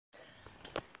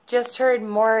Just heard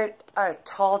more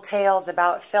tall tales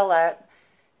about Phillip,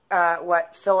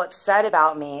 what Phillip said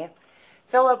about me.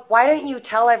 Phillip, why don't you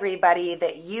tell everybody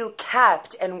that you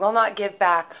kept and will not give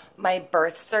back my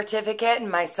birth certificate and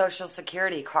my social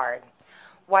security card?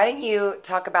 Why don't you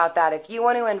talk about that? If you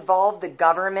want to involve the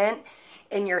government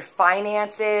in your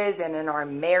finances and in our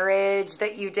marriage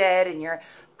that you did, in your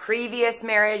previous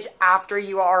marriage after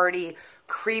you were already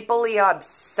creepily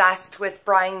obsessed with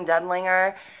Brian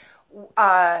Dudlinger,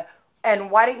 and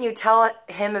why didn't you tell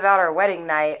him about our wedding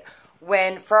night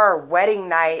when for our wedding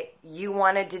night you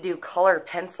wanted to do color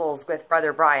pencils with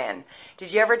Brother Brian?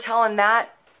 Did you ever tell him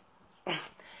that?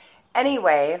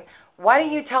 Anyway, why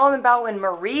didn't you tell him about when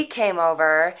Marie came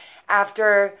over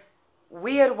after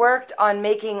we had worked on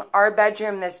making our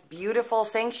bedroom this beautiful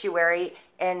sanctuary,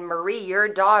 and Marie, your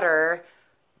daughter,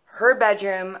 her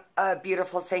bedroom a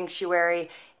beautiful sanctuary,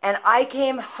 and I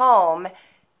came home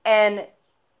and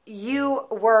you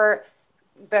were,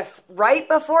 right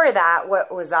before that,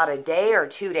 what was that, a day or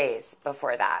 2 days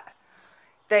before that,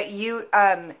 that you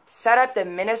set up the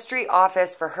ministry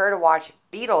office for her to watch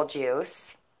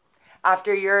Beetlejuice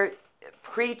after your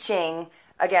preaching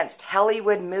against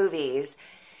Hollywood movies.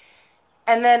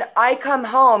 And then I come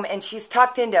home and she's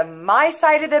tucked into my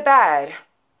side of the bed,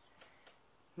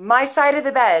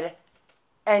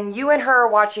 and you and her are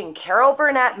watching Carol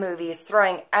Burnett movies,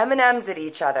 throwing M&Ms at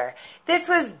each other. This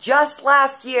was just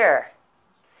last year.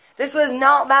 This was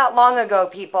not that long ago,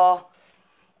 people.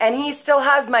 And he still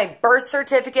has my birth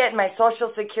certificate and my social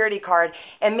security card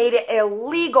and made it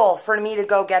illegal for me to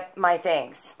go get my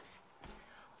things.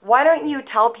 Why don't you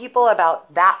tell people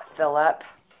about that, Phillip?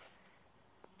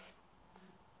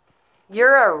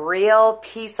 You're a real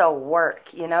piece of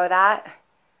work, you know that?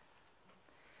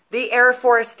 The Air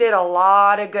Force did a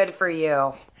lot of good for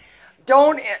you.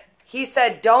 He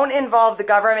said, don't involve the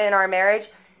government in our marriage.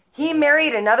 He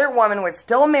married another woman, was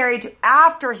still married to,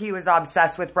 after he was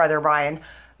obsessed with Brother Brian,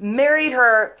 married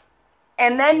her,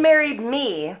 and then married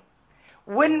me,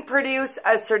 wouldn't produce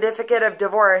a certificate of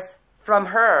divorce from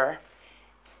her.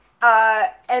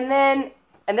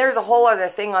 And there's a whole other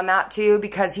thing on that too,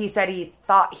 because he said he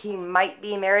thought he might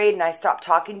be married, and I stopped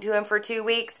talking to him for 2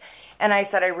 weeks. And I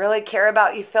said, I really care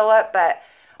about you, Phillip, but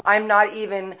I'm not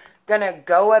even going to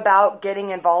go about getting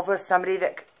involved with somebody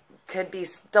that could be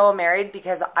still married,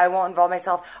 because I won't involve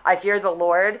myself. I fear the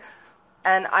Lord,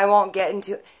 and I won't get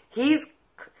into... He's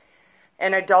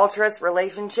an adulterous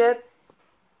relationship.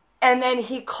 And then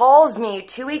he calls me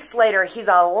 2 weeks later. He's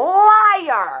a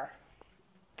liar,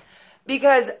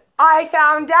 because I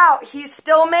found out he's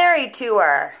still married to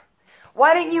her.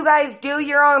 Why didn't you guys do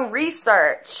your own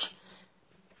research?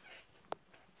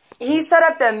 He set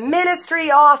up the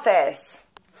ministry office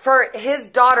for his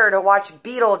daughter to watch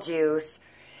Beetlejuice.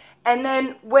 And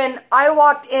then when I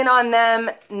walked in on them,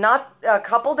 not a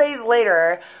couple days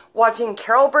later, watching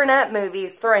Carol Burnett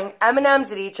movies, throwing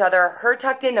M&Ms at each other, her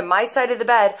tucked into my side of the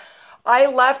bed, I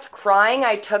left crying.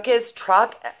 I took his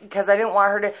truck because I didn't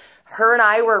want her to... Her and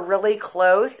I were really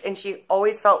close, and she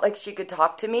always felt like she could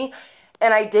talk to me.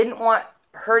 And I didn't want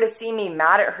her to see me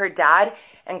mad at her dad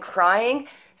and crying.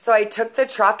 So I took the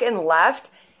truck and left.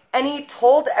 And he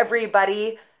told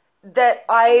everybody that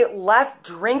I left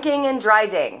drinking and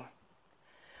driving.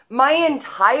 My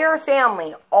entire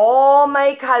family, all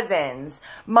my cousins,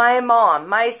 my mom,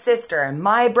 my sister,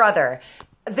 my brother,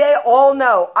 they all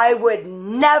know I would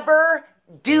never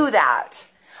do that.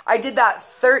 I did that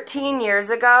 13 years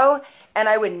ago, and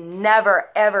I would never,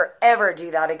 ever, ever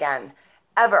do that again.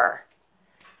 Ever.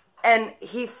 And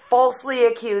he falsely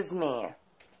accused me.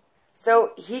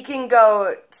 So he can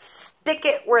go stick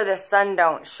it where the sun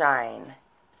don't shine.